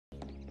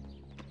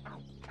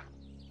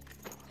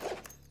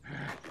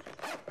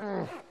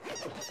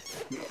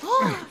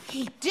Oh,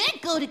 he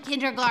did go to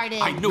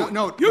kindergarten. I knew it.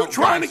 No, You're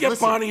trying guys, to get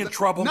listen. Bonnie in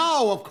trouble?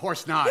 No, of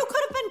course not. You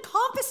could have been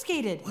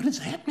confiscated. What does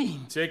that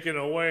mean? Taken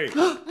away.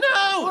 No!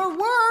 Or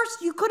worse,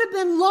 you could have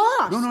been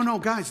lost. No,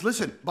 guys,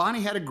 listen.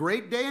 Bonnie had a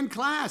great day in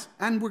class,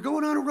 and we're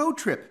going on a road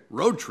trip.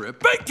 Road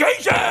trip?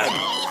 Vacation!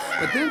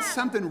 But then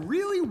something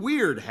really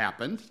weird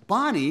happened.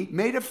 Bonnie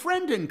made a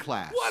friend in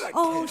class. What a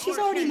Oh, kid. she's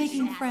already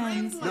making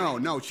friends.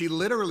 No, she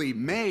literally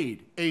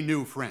made a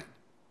new friend.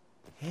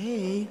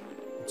 Hey,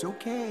 it's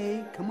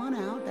okay. Come on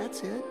out,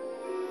 that's it.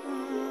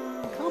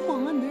 Come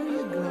on, there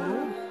you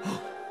go.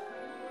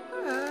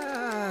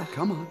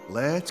 Come on,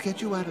 let's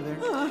get you out of there.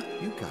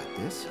 You got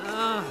this.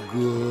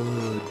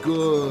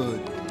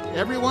 Good.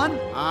 Everyone,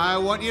 I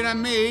want you to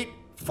meet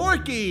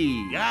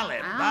Forky. Golly,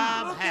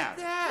 Bob House.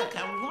 Look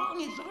how long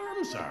his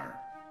arms are.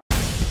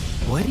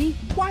 Woody,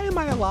 why am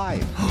I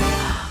alive?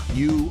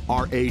 You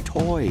are a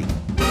toy.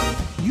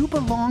 You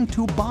belong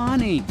to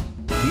Bonnie.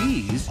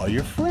 These are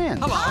your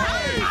friends.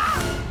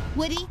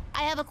 Woody,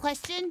 I have a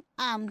question.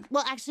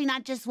 Well, actually,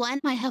 not just one.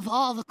 I have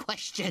all the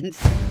questions.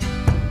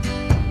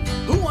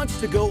 Who wants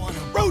to go on a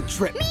road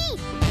trip? Me!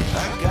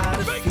 I got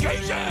a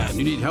Vacation!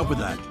 You need help with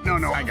that? No,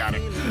 I got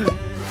it.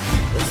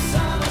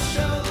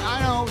 I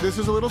know, this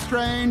is a little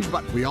strange,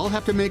 but we all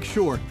have to make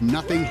sure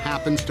nothing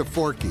happens to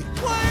Forky.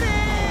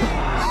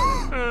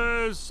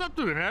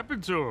 Something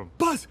happened to him.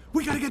 Buzz,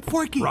 we gotta get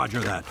Forky. Roger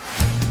that.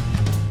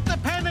 The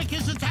panic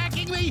is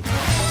attacking me.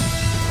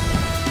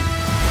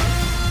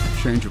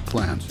 Change of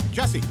plans.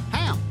 Jesse,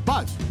 Ham,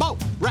 Buzz, Bo,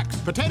 Rex,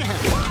 Potato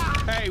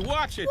Head. Hey,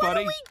 watch it,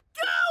 buddy.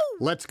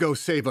 Let's go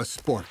save a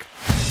spork.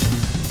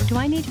 Do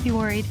I need to be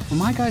worried? Well,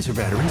 my guys are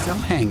veterans. They'll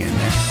hang in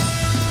there.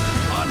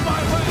 On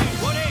my way,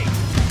 Woody!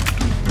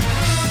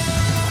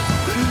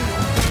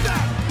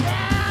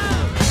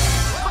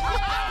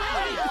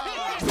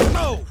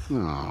 No!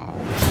 Oh.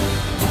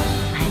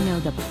 I know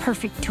the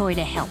perfect toy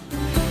to help.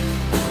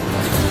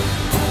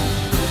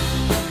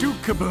 Duke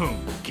Kaboom,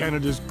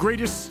 Canada's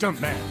greatest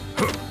stuntman.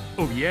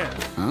 Oh, yeah.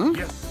 Huh?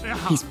 Yes.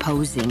 He's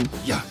posing.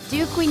 Yeah.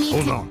 Duke, we need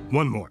Hold to... on,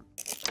 one more.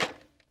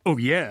 Oh,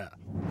 yeah.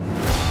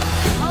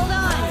 Hold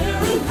on!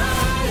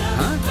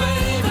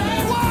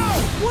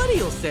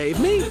 Woody'll save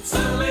me.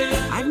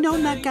 I've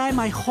known that guy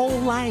my whole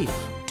life.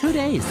 2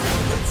 days.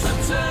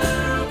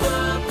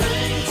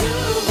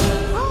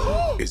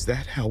 Is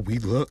that how we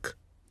look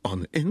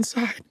on the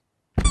inside?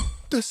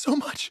 There's so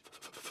much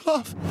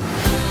love.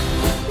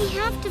 We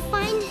have to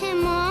find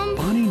him, Mom.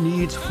 Bonnie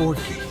needs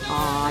Forky.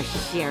 Aw,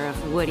 Sheriff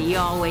Woody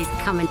always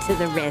coming to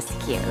the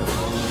rescue.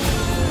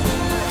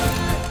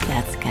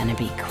 That's gonna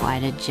be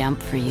quite a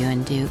jump for you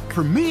and Duke.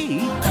 For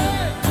me?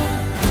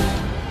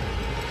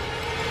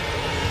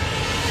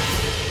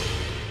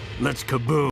 Let's kaboom.